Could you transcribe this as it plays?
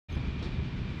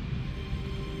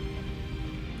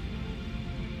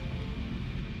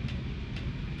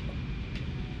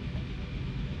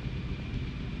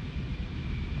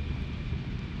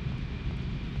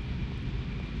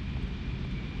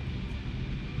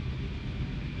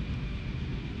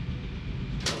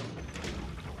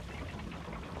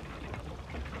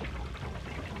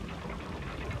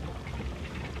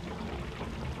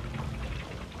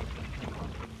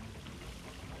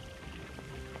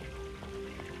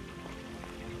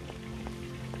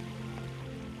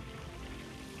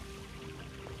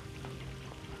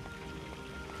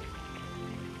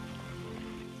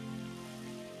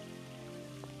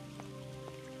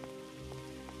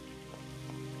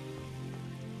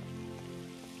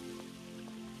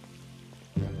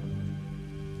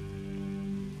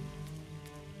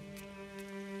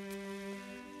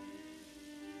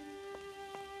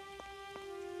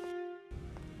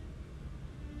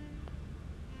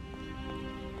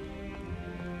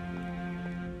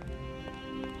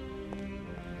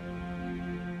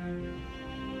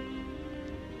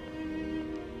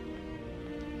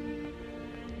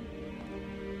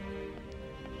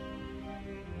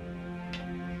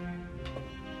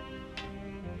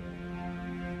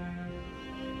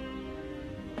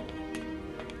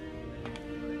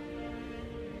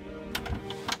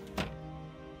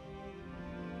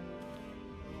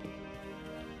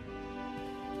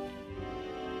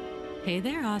Hey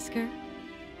there, Oscar.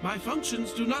 My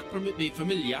functions do not permit me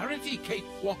familiarity, Kate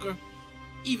Walker.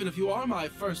 Even if you are my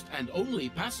first and only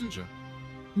passenger.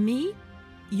 Me?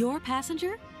 Your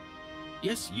passenger?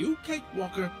 Yes, you, Kate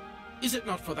Walker. Is it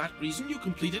not for that reason you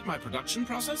completed my production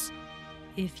process?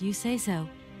 If you say so.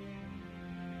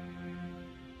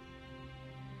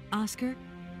 Oscar,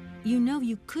 you know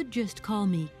you could just call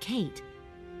me Kate.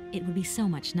 It would be so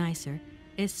much nicer,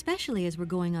 especially as we're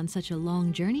going on such a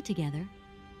long journey together.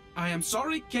 I am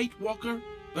sorry, Kate Walker,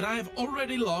 but I have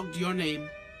already logged your name.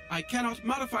 I cannot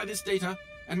modify this data,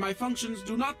 and my functions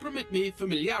do not permit me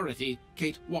familiarity,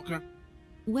 Kate Walker.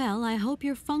 Well, I hope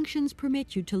your functions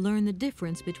permit you to learn the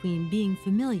difference between being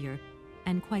familiar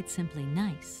and quite simply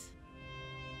nice.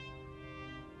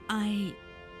 I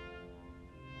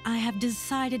have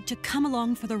decided to come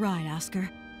along for the ride, Oscar.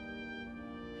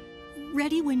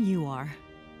 Ready when you are.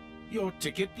 Your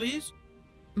ticket, please?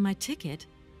 My ticket?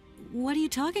 What are you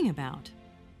talking about?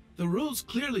 The rules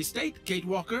clearly state, Kate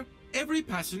Walker, every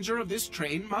passenger of this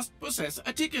train must possess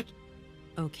a ticket.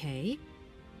 Okay.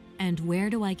 And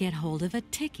where do I get hold of a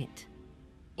ticket?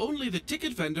 Only the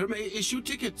ticket vendor may issue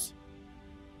tickets.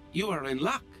 You are in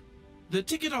luck. The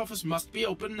ticket office must be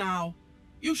open now.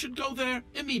 You should go there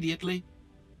immediately.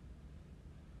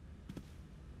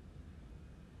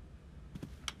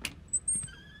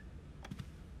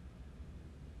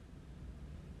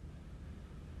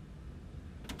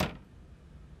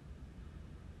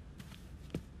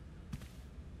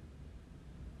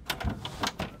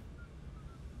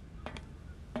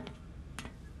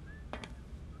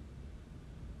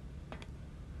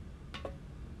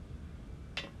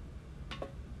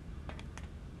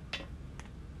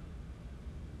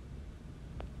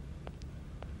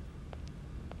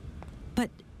 But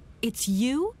it's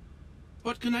you?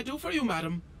 What can I do for you,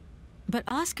 madam? But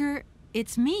Oscar,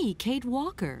 it's me, Kate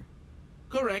Walker.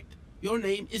 Correct. Your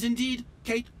name is indeed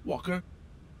Kate Walker.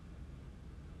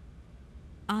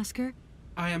 Oscar?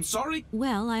 I am sorry.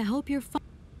 Well, I hope you're fine.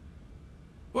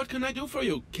 What can I do for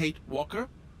you, Kate Walker?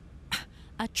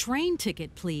 A train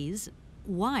ticket, please.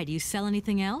 Why, do you sell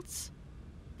anything else?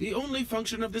 The only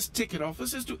function of this ticket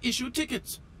office is to issue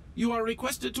tickets. You are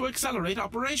requested to accelerate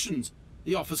operations.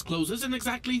 The office closes in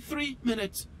exactly 3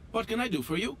 minutes. What can I do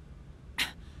for you?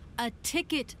 A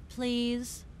ticket,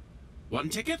 please. One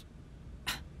ticket?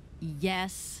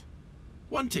 Yes.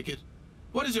 One ticket.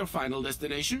 What is your final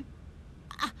destination?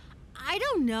 I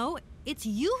don't know. It's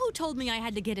you who told me I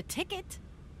had to get a ticket.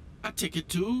 A ticket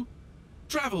to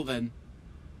travel, then.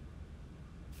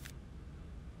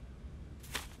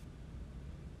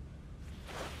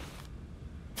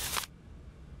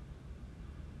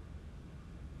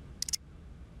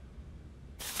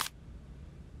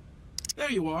 There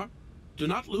you are. Do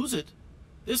not lose it.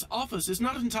 This office is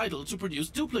not entitled to produce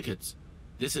duplicates.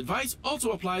 This advice also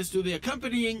applies to the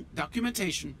accompanying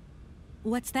documentation.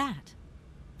 What's that?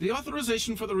 The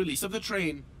authorization for the release of the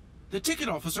train. The ticket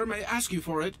officer may ask you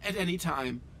for it at any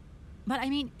time. But I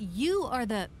mean, you are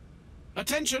the...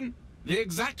 Attention! The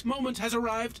exact moment has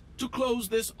arrived to close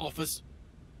this office.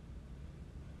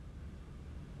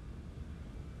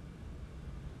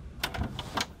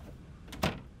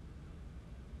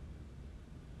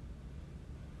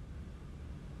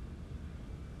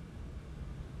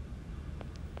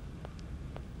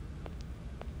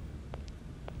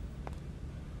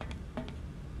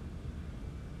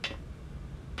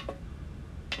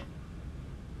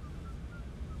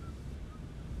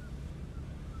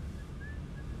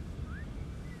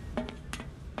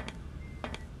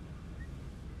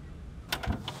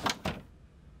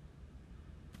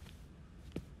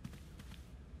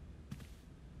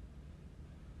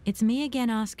 It's me again,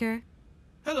 Oscar.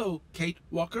 Hello, Kate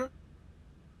Walker.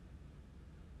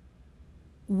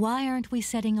 Why aren't we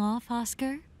setting off,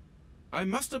 Oscar? I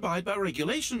must abide by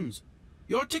regulations.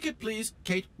 Your ticket, please,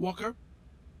 Kate Walker.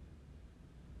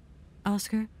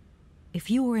 Oscar, if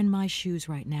you were in my shoes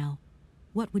right now,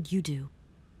 what would you do?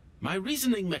 My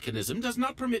reasoning mechanism does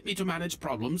not permit me to manage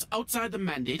problems outside the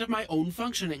mandate of my own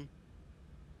functioning.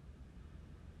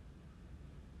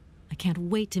 I can't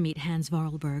wait to meet Hans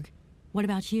Varlberg. What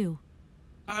about you?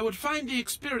 I would find the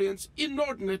experience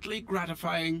inordinately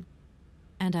gratifying.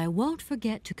 And I won't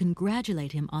forget to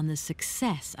congratulate him on the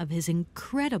success of his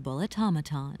incredible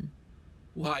automaton.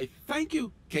 Why, thank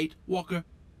you, Kate Walker.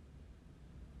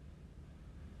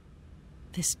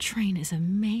 This train is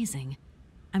amazing.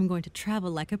 I'm going to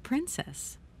travel like a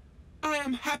princess. I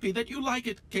am happy that you like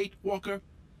it, Kate Walker.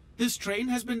 This train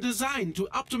has been designed to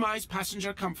optimize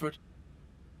passenger comfort.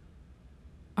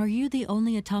 Are you the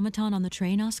only automaton on the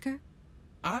train, Oscar?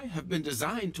 I have been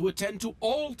designed to attend to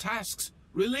all tasks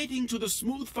relating to the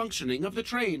smooth functioning of the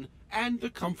train and the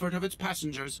comfort of its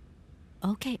passengers.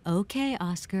 Okay,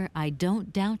 Oscar. I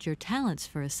don't doubt your talents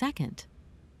for a second.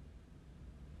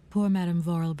 Poor Madame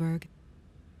Vorarlberg.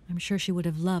 I'm sure she would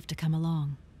have loved to come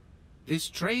along. This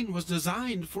train was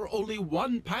designed for only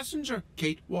one passenger,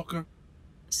 Kate Walker.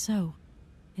 So,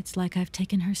 it's like I've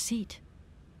taken her seat.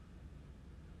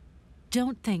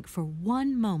 Don't think for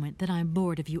one moment that I'm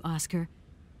bored of you, Oscar,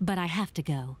 but I have to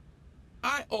go.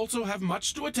 I also have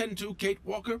much to attend to, Kate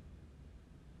Walker.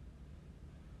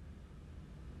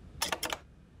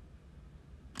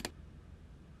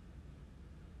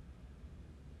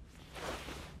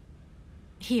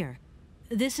 Here,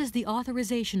 this is the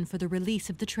authorization for the release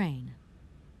of the train.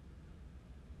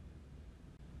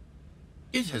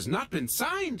 It has not been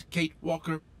signed, Kate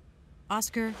Walker.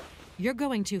 Oscar, you're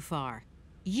going too far.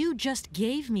 You just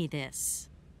gave me this.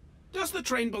 Does the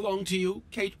train belong to you,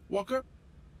 Kate Walker?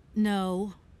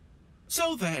 No.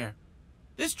 So there.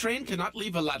 This train cannot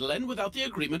leave Aladdin without the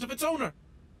agreement of its owner.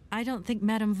 I don't think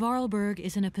Madame Vorarlberg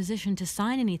is in a position to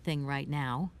sign anything right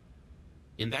now.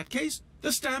 In that case,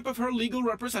 the stamp of her legal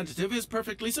representative is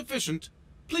perfectly sufficient.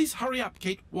 Please hurry up,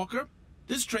 Kate Walker.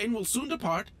 This train will soon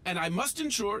depart, and I must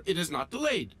ensure it is not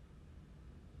delayed.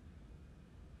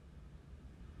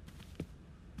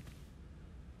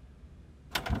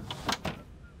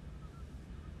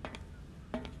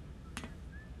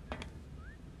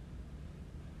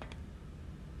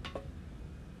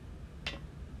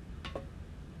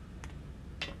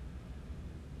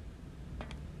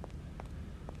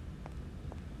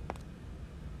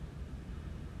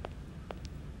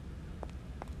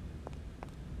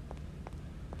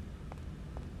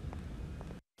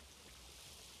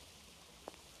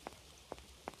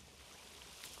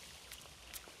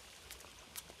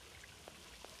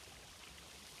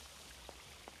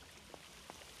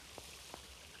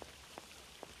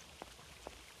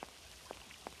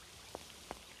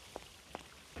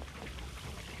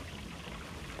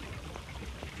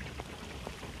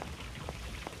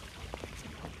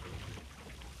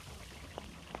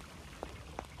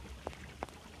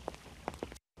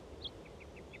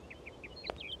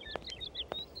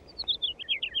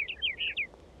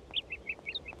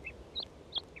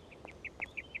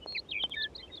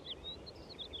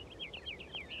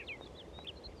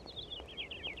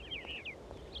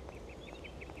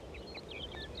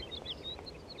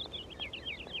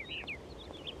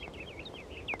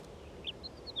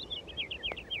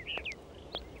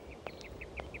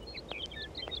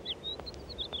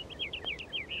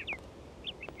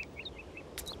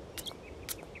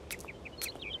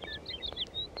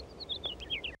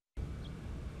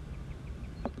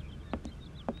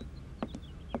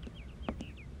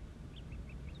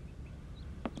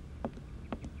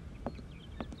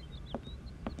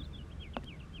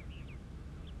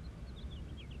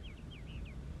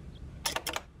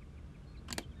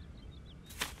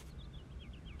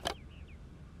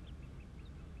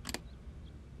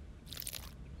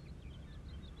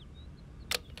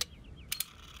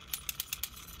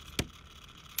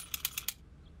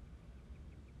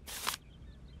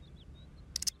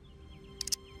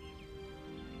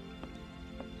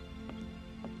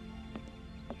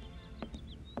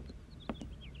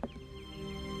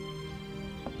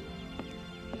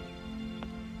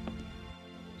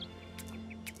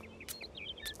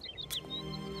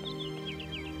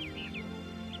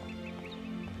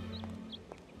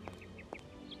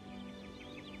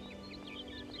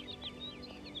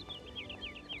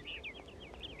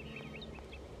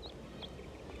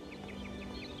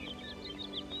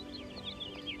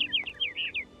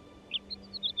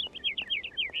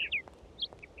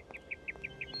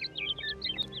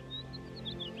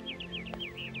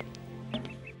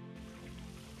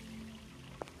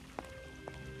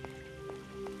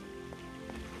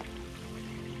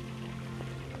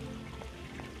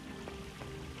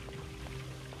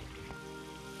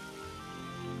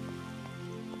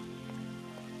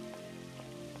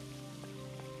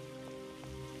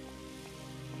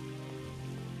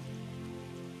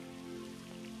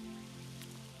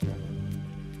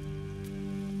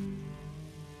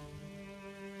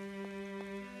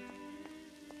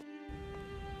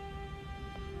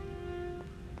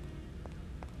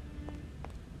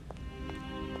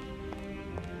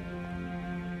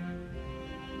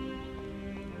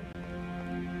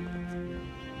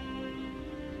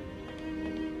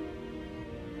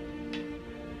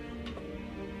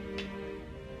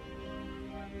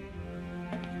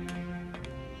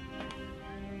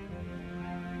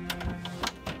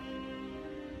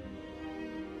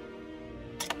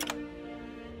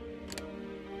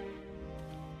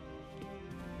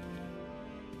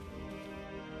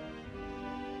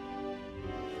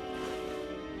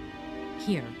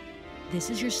 Here. This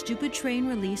is your stupid train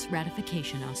release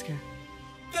ratification, Oscar.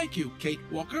 Thank you, Kate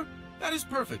Walker. That is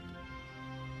perfect.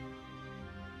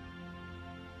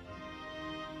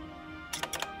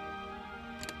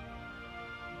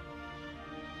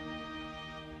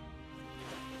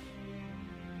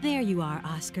 There you are,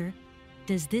 Oscar.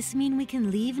 Does this mean we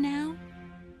can leave now?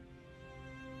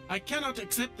 I cannot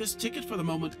accept this ticket for the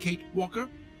moment, Kate Walker.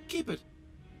 Keep it.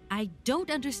 I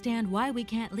don't understand why we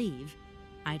can't leave.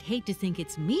 I'd hate to think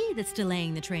it's me that's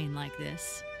delaying the train like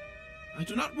this. I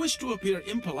do not wish to appear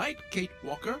impolite, Kate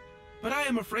Walker, but I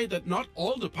am afraid that not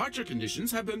all departure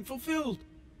conditions have been fulfilled.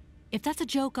 If that's a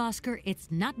joke, Oscar, it's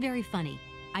not very funny.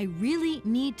 I really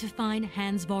need to find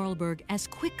Hans Vorarlberg as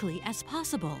quickly as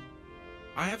possible.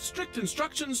 I have strict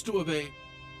instructions to obey.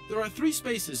 There are 3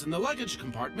 spaces in the luggage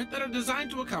compartment that are designed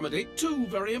to accommodate 2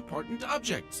 very important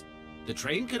objects. The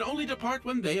train can only depart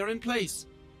when they are in place.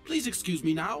 Please excuse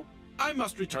me now. I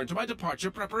must return to my departure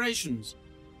preparations.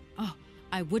 Oh,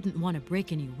 I wouldn't want to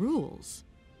break any rules.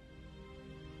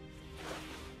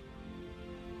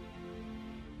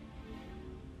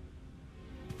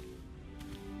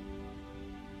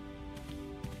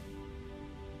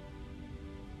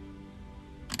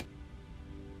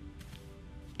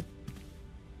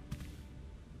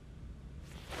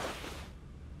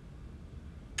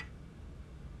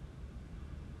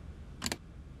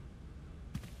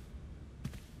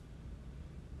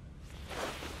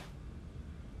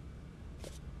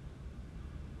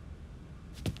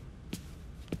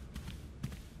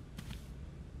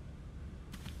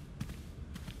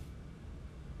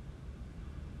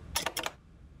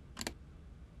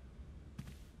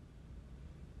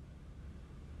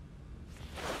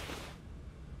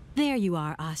 There you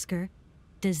are, Oscar.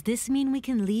 Does this mean we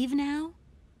can leave now?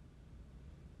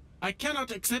 I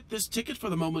cannot accept this ticket for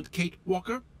the moment, Kate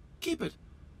Walker. Keep it.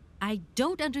 I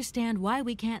don't understand why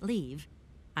we can't leave.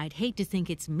 I'd hate to think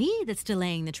it's me that's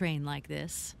delaying the train like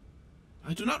this.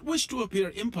 I do not wish to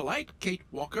appear impolite, Kate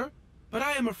Walker, but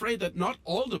I am afraid that not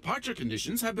all departure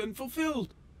conditions have been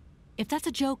fulfilled. If that's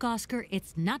a joke, Oscar,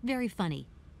 it's not very funny.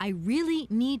 I really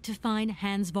need to find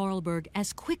Hans Vorarlberg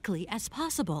as quickly as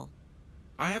possible.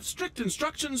 I have strict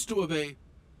instructions to obey.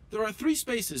 There are 3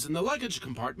 spaces in the luggage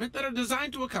compartment that are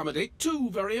designed to accommodate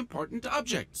 2 very important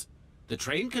objects. The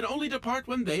train can only depart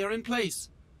when they are in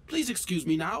place. Please excuse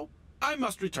me now. I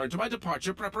must return to my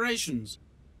departure preparations.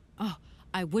 Oh,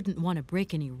 I wouldn't want to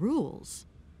break any rules.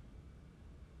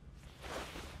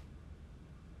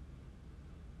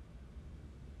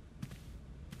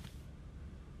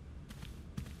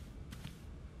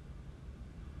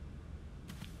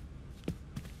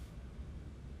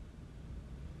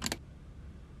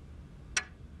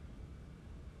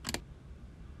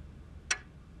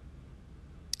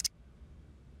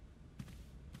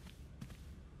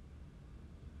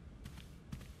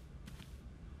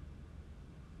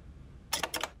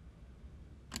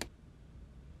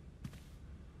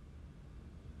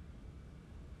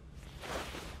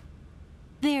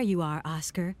 There you are,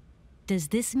 Oscar. Does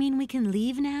this mean we can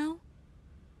leave now?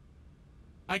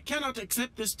 I cannot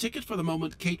accept this ticket for the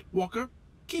moment, Kate Walker.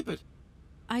 Keep it.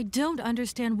 I don't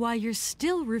understand why you're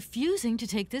still refusing to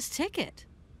take this ticket.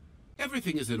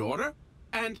 Everything is in order,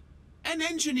 and an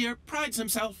engineer prides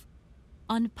himself.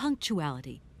 On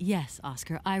punctuality. Yes,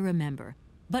 Oscar, I remember.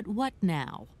 But what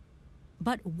now?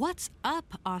 But what's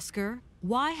up, Oscar?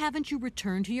 Why haven't you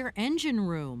returned to your engine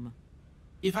room?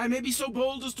 If I may be so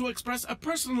bold as to express a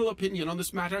personal opinion on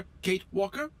this matter, Kate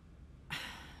Walker.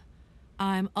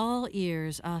 I'm all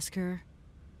ears, Oscar.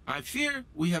 I fear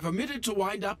we have omitted to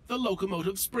wind up the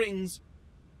locomotive springs.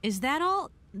 Is that all?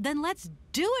 Then let's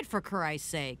do it, for Christ's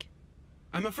sake.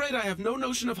 I'm afraid I have no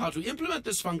notion of how to implement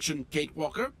this function, Kate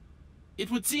Walker.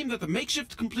 It would seem that the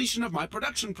makeshift completion of my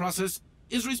production process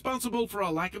is responsible for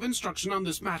a lack of instruction on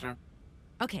this matter.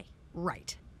 Okay,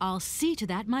 right. I'll see to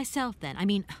that myself then. I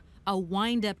mean, a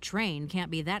wind-up train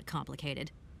can't be that complicated.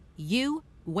 You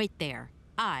wait there.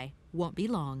 I won't be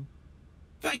long.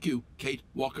 Thank you, Kate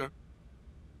Walker.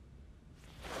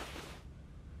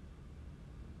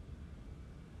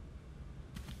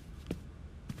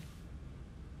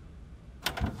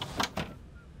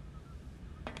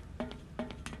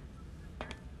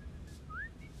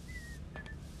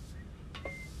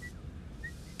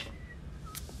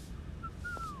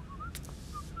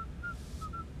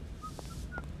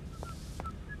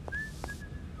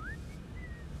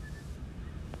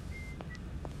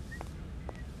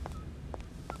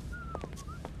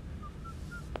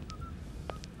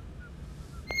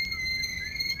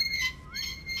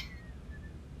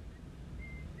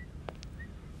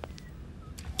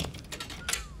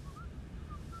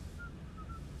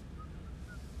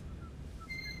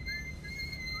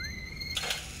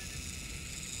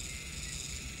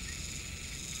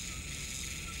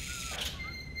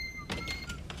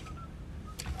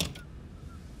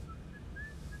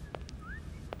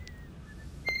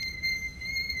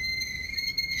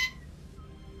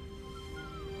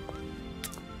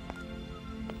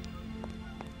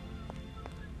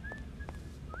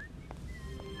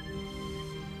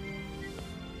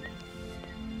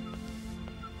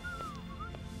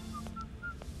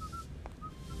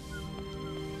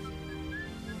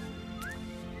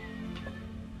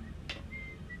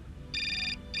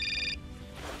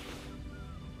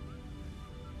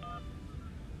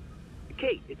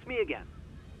 Kate, it's me again.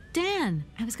 Dan,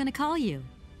 I was gonna call you.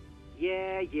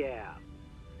 Yeah.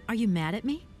 Are you mad at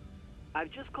me?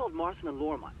 I've just called Marson and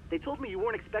Lormont. They told me you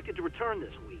weren't expected to return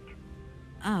this week.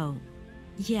 Oh,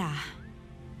 yeah.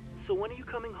 So when are you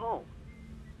coming home?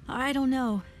 I don't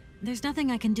know. There's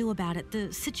nothing I can do about it.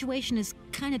 The situation is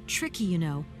kind of tricky, you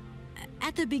know.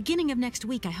 At the beginning of next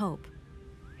week, I hope.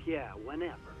 Yeah,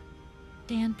 whenever.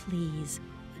 Dan, please.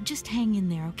 Just hang in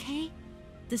there, okay?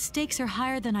 The stakes are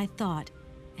higher than I thought,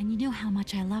 and you know how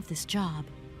much I love this job.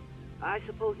 I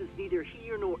suppose it's neither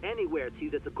here nor anywhere to you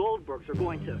that the Goldbergs are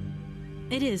going to...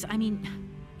 It is.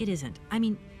 It isn't.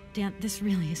 Dan, this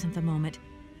really isn't the moment.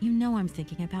 You know I'm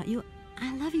thinking about you.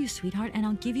 I love you, sweetheart, and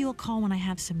I'll give you a call when I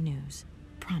have some news.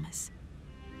 Promise.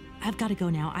 I've got to go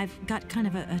now. I've got kind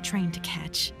of a train to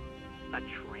catch. A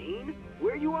train?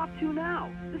 Where are you off to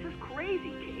now? This is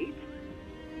crazy, Kate.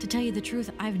 To tell you the truth,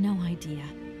 I've no idea.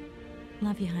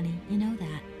 Love you, honey. You know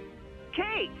that.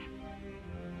 Kate!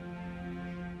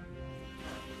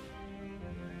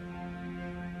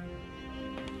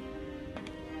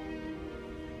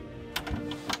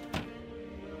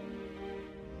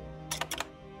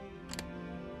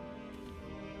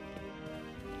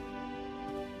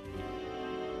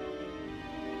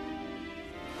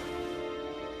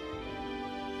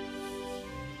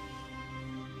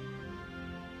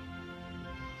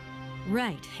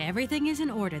 Right. Everything is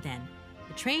in order then.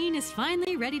 The train is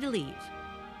finally ready to leave.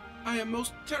 I am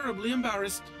most terribly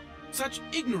embarrassed. Such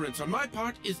ignorance on my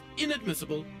part is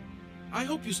inadmissible. I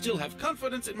hope you still have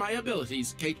confidence in my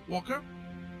abilities, Kate Walker.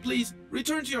 Please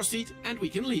return to your seat and we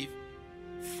can leave.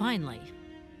 Finally.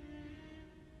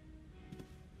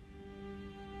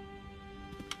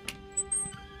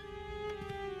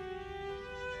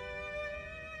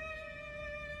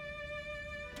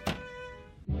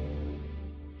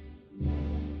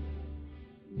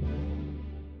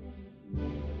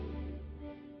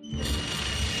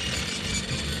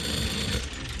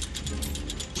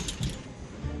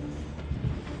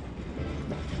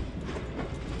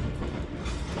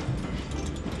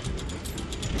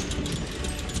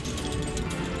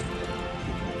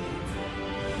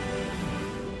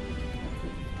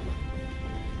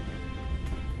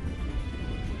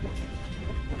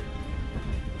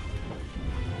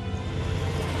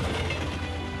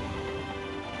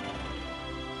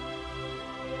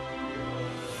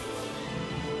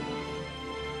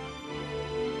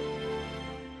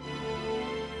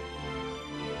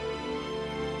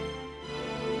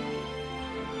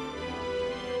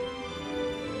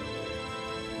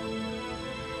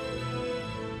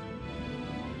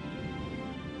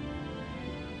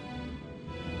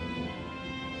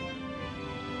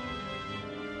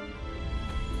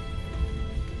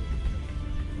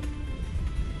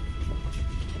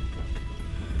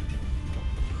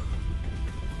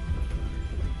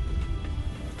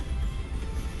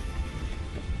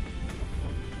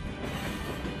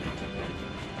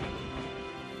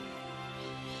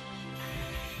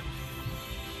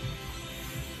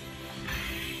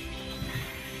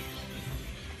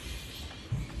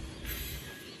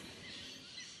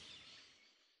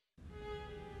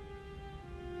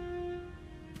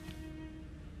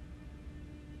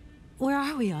 Where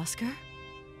are we, Oscar?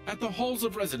 At the halls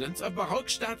of residence of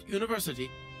Barockstadt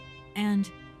University. And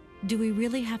do we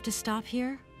really have to stop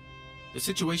here? The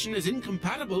situation is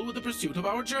incompatible with the pursuit of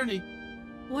our journey.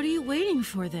 What are you waiting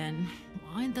for, then?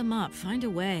 Wind them up. Find a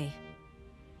way.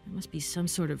 There must be some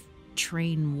sort of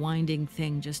train winding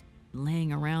thing just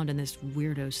laying around in this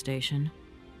weirdo station.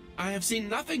 I have seen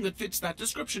nothing that fits that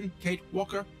description, Kate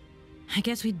Walker. I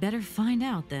guess we'd better find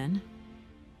out, then.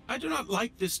 I do not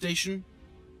like this station.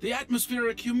 The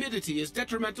atmospheric humidity is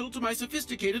detrimental to my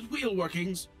sophisticated wheel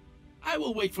workings. I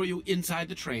will wait for you inside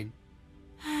the train.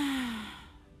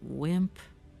 Wimp.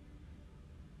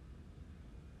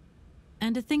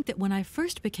 And to think that when I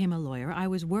first became a lawyer, I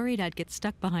was worried I'd get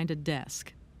stuck behind a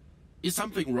desk. Is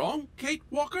something wrong, Kate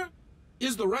Walker?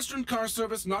 Is the restaurant car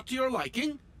service not to your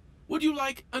liking? Would you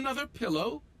like another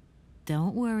pillow?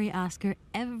 Don't worry, Oscar.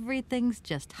 Everything's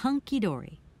just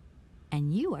hunky-dory.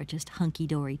 And you are just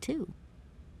hunky-dory, too.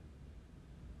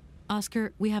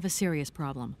 Oscar, we have a serious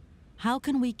problem. How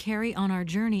can we carry on our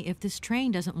journey if this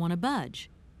train doesn't want to budge?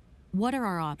 What are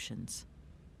our options?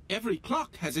 Every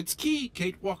clock has its key,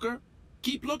 Kate Walker.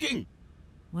 Keep looking.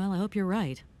 Well, I hope you're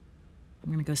right.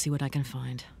 I'm gonna go see what I can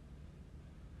find.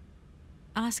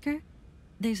 Oscar,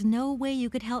 there's no way you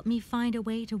could help me find a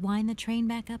way to wind the train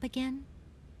back up again?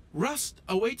 Rust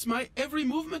awaits my every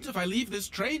movement if I leave this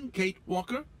train, Kate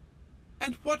Walker.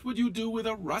 And what would you do with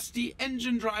a rusty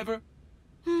engine driver?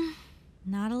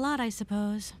 Not a lot, I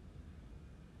suppose.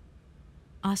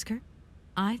 Oscar,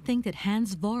 I think that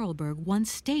Hans Vorarlberg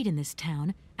once stayed in this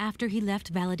town after he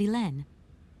left Valadilen.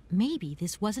 Maybe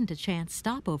this wasn't a chance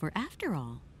stopover after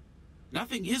all.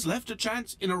 Nothing is left to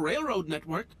chance in a railroad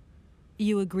network.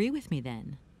 You agree with me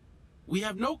then? We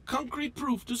have no concrete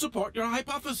proof to support your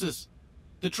hypothesis.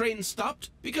 The train stopped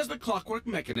because the clockwork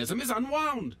mechanism is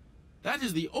unwound. That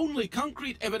is the only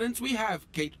concrete evidence we have,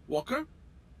 Kate Walker.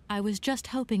 I was just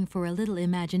hoping for a little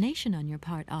imagination on your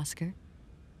part, Oscar.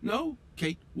 No,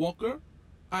 Kate Walker.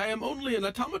 I am only an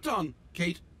automaton,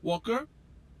 Kate Walker.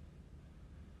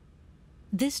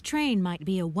 This train might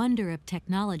be a wonder of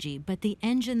technology, but the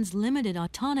engine's limited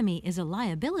autonomy is a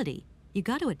liability. You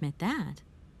got to admit that.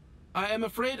 I am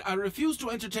afraid I refuse to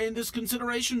entertain this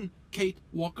consideration, Kate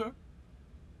Walker.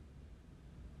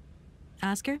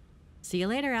 Oscar, see you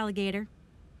later, alligator.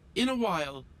 In a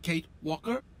while, Kate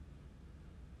Walker.